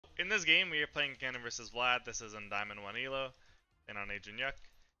In this game, we are playing Kennen versus Vlad. This is in Diamond 1 Elo, and on Agent Yuck.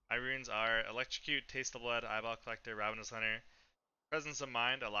 My runes are Electrocute, Taste of Blood, Eyeball Collector, Ravenous Hunter, Presence of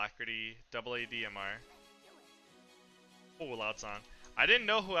Mind, Alacrity, Double ADMR. Oh, loud song. I didn't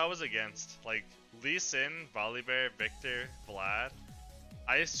know who I was against. Like, Lee Sin, VLADIMIR, Victor, Vlad.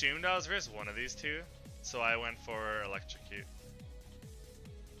 I assumed I was versus one of these two, so I went for Electrocute.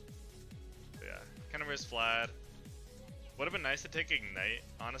 So yeah, Kennen versus Vlad. Would have been nice to take Ignite.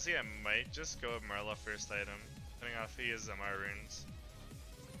 Honestly, I might just go with Merla first item, depending on if he has MR runes.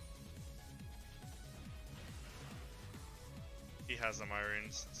 He has MR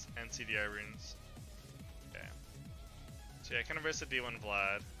runes and CDR runes. Okay. So yeah, Kennen versus D1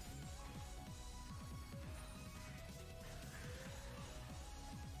 Vlad.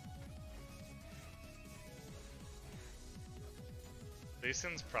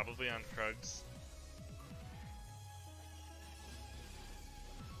 Jason's probably on Krugs.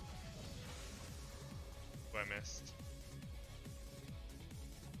 I missed.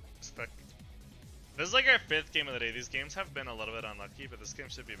 This is like our 5th game of the day. These games have been a little bit unlucky, but this game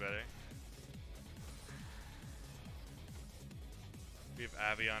should be better. We have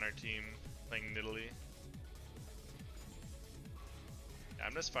Abby on our team playing Nidalee. Yeah,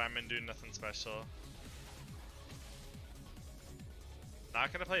 I'm just farming, doing nothing special.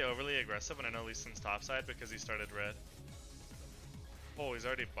 Not gonna play overly aggressive when I know Lee Sin's topside because he started red. Oh, he's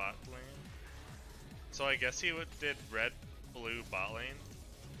already bot lane. So I guess he did red, blue bot lane.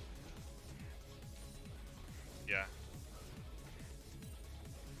 Yeah.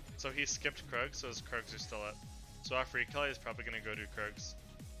 So he skipped Krugs, so his Krugs are still up. So off recall, he's probably gonna go do Krugs.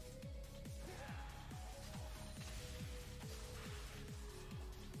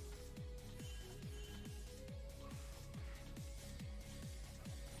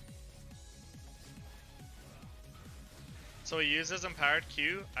 So he uses empowered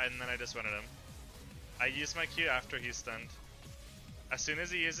Q, and then I just went at him. I use my Q after he's stunned. As soon as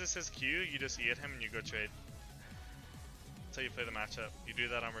he uses his Q, you just E at him and you go trade. That's how you play the matchup. You do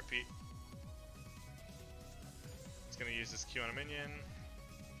that on repeat. He's gonna use his Q on a minion.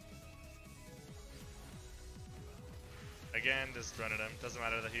 Again, just run at him. Doesn't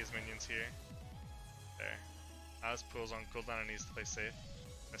matter that he has minions here. There. Now his pool's on cooldown and needs to play safe.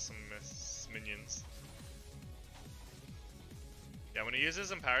 Miss some minions. Yeah, when he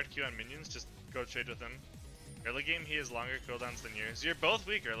uses empowered Q on minions, just go trade with him. Early game, he has longer cooldowns than yours. You're both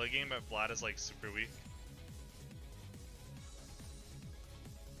weak early game, but Vlad is like super weak.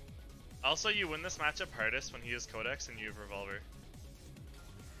 Also, you win this matchup hardest when he has Codex and you have Revolver.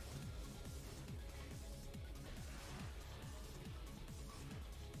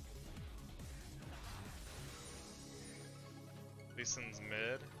 Lee Sin's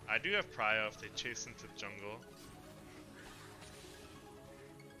mid. I do have Prio if they chase into jungle.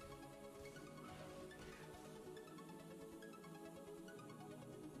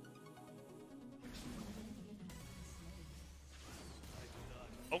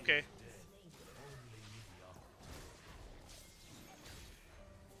 Okay.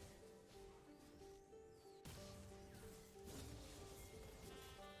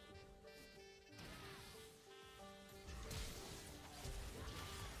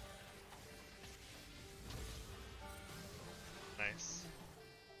 Nice.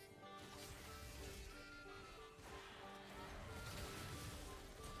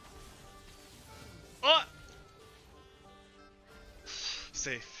 Oh!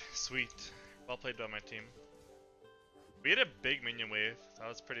 Safe. Sweet. Well played by my team. We had a big minion wave. So I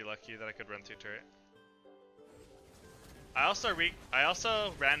was pretty lucky that I could run through turret. I also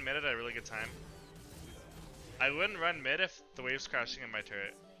ran mid at a really good time. I wouldn't run mid if the wave's crashing in my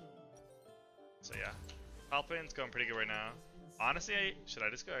turret. So yeah. Palpane's going pretty good right now. Honestly, should I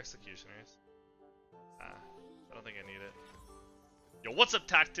just go Executioners? I don't think I need it. Yo, what's up,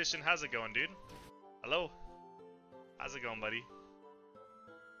 Tactician? How's it going, dude? Hello? How's it going, buddy?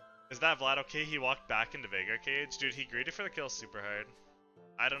 Is that Vlad okay? He walked back into Veigar cage? Dude, he greeted for the kill super hard.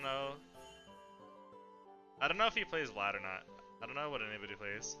 I don't know. I don't know if he plays Vlad or not. I don't know what anybody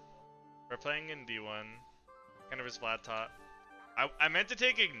plays. We're playing in D1. Kind of his Vlad top. I meant to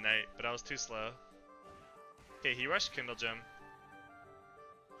take Ignite, but I was too slow. Okay, he rushed Kindle Gem.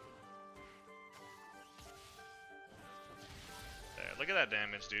 There, look at that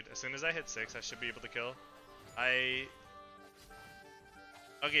damage, dude. As soon as I hit 6, I should be able to kill.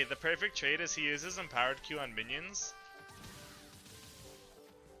 Okay, the perfect trade is he uses empowered Q on minions.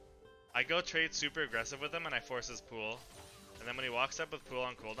 I go trade super aggressive with him and I force his pool. And then when he walks up with pool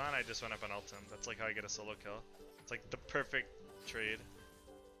on cooldown, I just went up and ult him. That's like how I get a solo kill. It's like the perfect trade.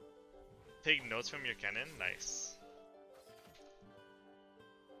 Take notes from your Kennen? Nice.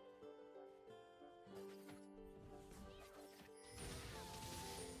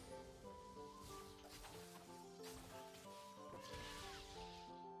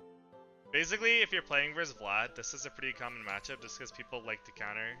 Basically, if you're playing versus Vlad, this is a pretty common matchup just because people like to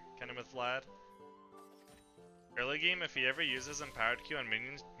counter Kennen with Vlad. Early game, if he ever uses Empowered Q on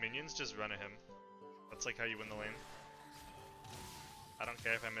minions, just run at him. That's like how you win the lane. I don't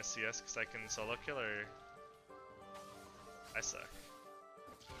care if I miss CS because I can solo kill or... I suck.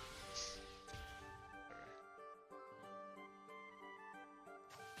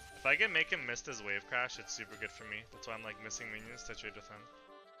 If I can make him miss his wave crash, it's super good for me. That's why I'm like missing minions to trade with him.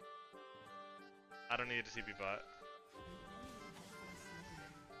 I don't need a TP bot.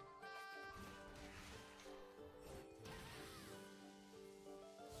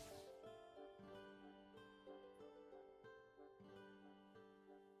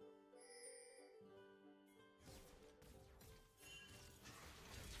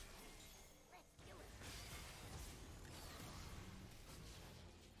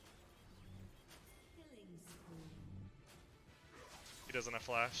 He doesn't have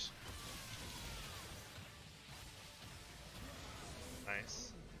flash.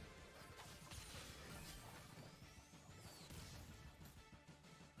 Nice.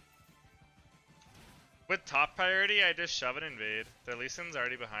 With top priority, I just shove and invade. Their Lee Sin's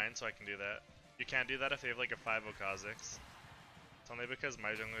already behind, so I can do that. You can't do that if they have like a 5-0 Kha'Zix. It's only because my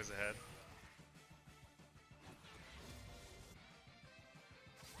jungler's ahead.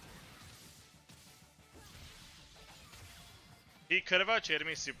 He could have out-traded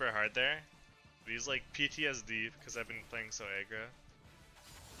me super hard there, but he's like PTSD because I've been playing so aggro.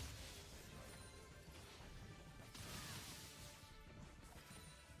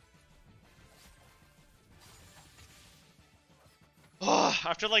 Oh,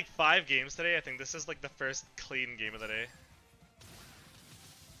 after like 5 games today, I think this is like the first clean game of the day.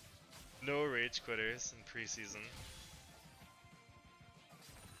 No rage quitters in preseason.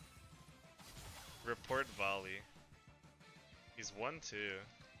 Report volley. He's 1-2.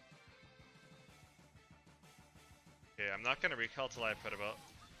 Okay, I'm not gonna recall till I put about.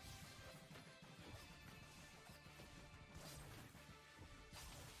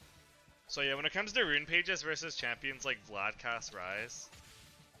 So yeah, when it comes to rune pages versus champions like Vlad, Cass, Rise,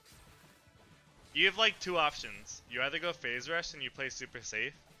 you have like 2 options. You either go phase rush and you play super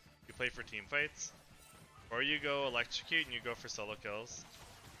safe, you play for team fights, or you go electrocute and you go for solo kills.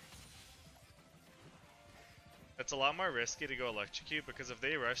 It's a lot more risky to go electrocute because if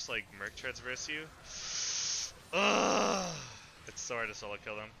they rush like Merc Treads versus you, it's so hard to solo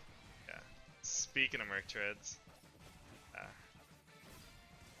kill them. Yeah. Speaking of Merc Treads,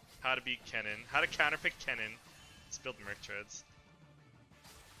 how to beat Kennen, how to counterpick Kennen, let's build Merc Treads.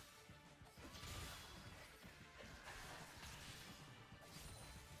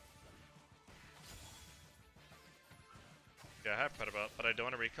 Yeah, I have Put About, but I don't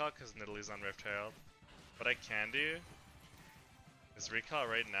want to recall because Nidalee's on Rift Herald. What I can do is recall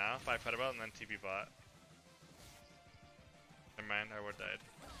right now if I Put About and then TP bot. Never mind, our ward died.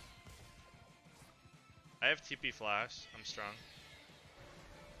 I have TP flash, I'm strong.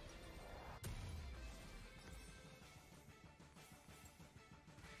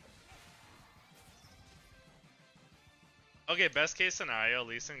 Okay, best case scenario,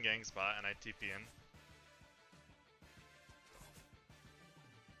 Lee Sin gangs bot and I TP in.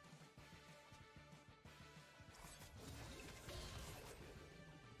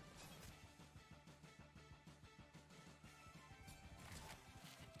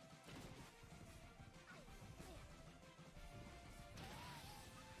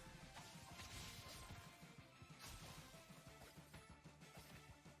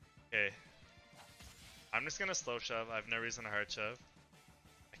 Okay. I'm just gonna slow shove, I have no reason to hard shove.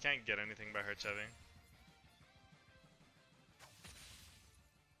 I can't get anything by hard shoving.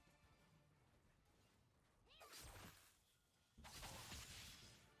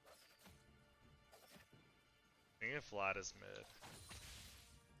 I think if Vlad is mid.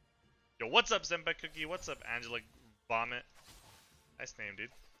 Yo, what's up Zemba Cookie? What's up Angela Vomit? Nice name, dude.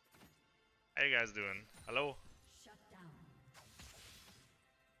 How you guys doing? Hello? Shut down.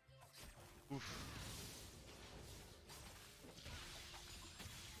 Oof.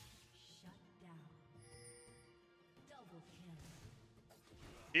 Shut down. Double kill.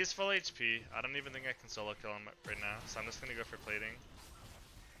 He's full HP. I don't even think I can solo kill him right now, so I'm just gonna go for plating.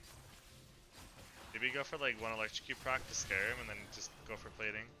 Maybe go for like one electrocute proc to scare him and then just go for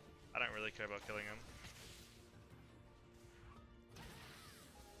plating. I don't really care about killing him.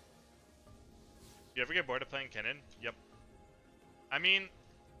 You ever get bored of playing Kennen? Yep. I mean,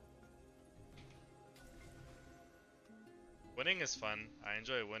 winning is fun. I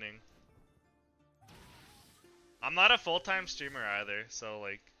enjoy winning. I'm not a full-time streamer either, so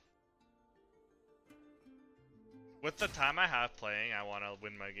like, with the time I have playing, I want to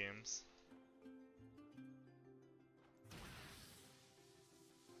win my games.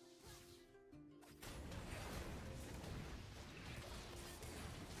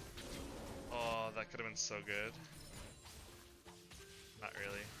 Kevin's so good. Not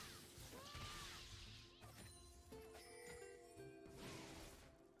really.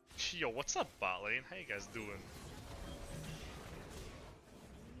 Yo, what's up, bot lane? How you guys doing?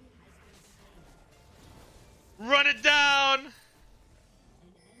 Run it down!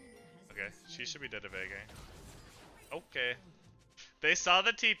 Okay, she should be dead of egg. Okay. They saw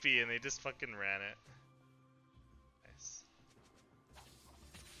the TP and they just fucking ran it. Nice.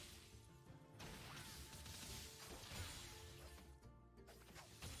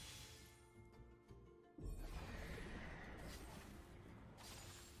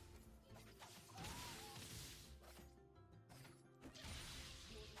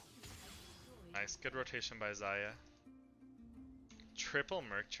 Nice, good rotation by Zaya. Triple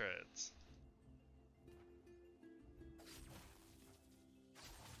Merc Treads.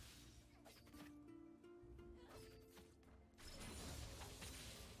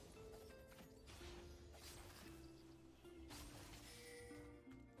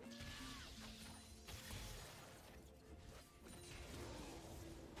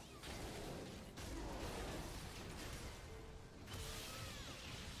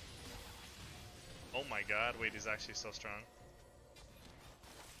 Oh my god, wait, he's actually so strong.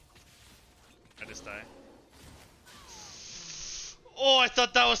 I just die. Oh, I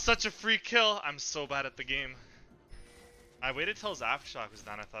thought that was such a free kill. I'm so bad at the game. I waited till his aftershock was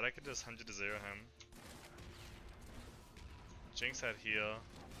down. I thought I could just 100 to 0 him. Jinx had heal.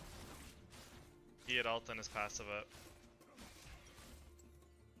 He had ult and his passive up.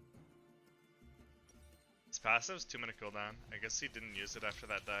 His passive's 2 minute cooldown. I guess he didn't use it after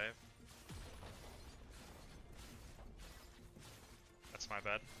that dive. That's my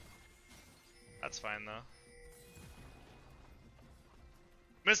bad. That's fine though.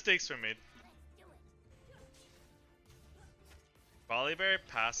 Mistakes were made. VLADIMIR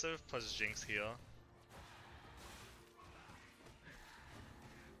passive plus Jinx heal.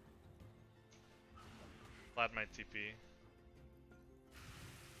 Vlad might TP.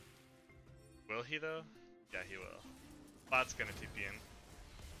 Will he though? Yeah, he will. Vlad's gonna TP in.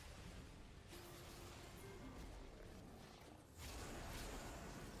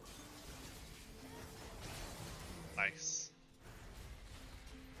 Nice.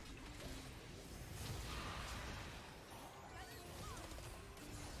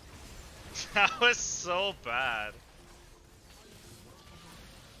 That was so bad.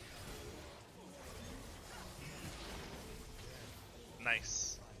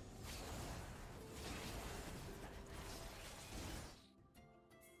 Nice.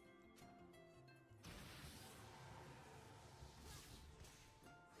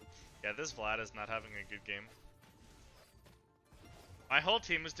 Yeah, this Vlad is not having a good game. My whole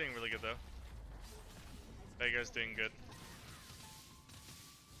team is doing really good though. Vega's doing good.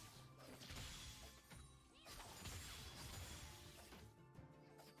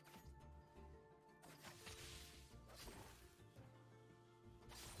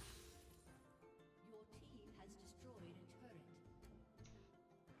 Your team has destroyed a turret.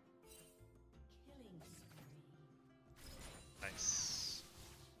 Killing spree. Nice.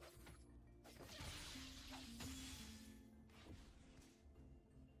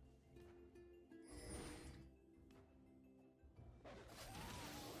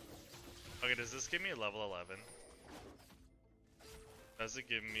 Okay, does this give me a level 11? Does it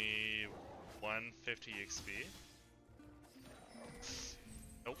give me 150 XP?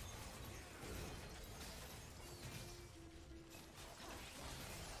 Nope.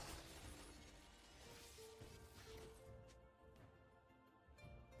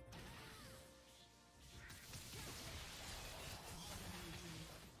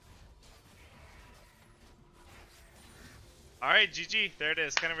 Alright, GG. There it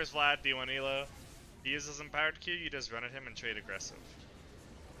is. Kennen vs Vlad, D1 elo. He uses empowered Q, you just run at him and trade aggressive.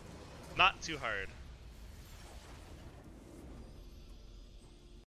 Not too hard.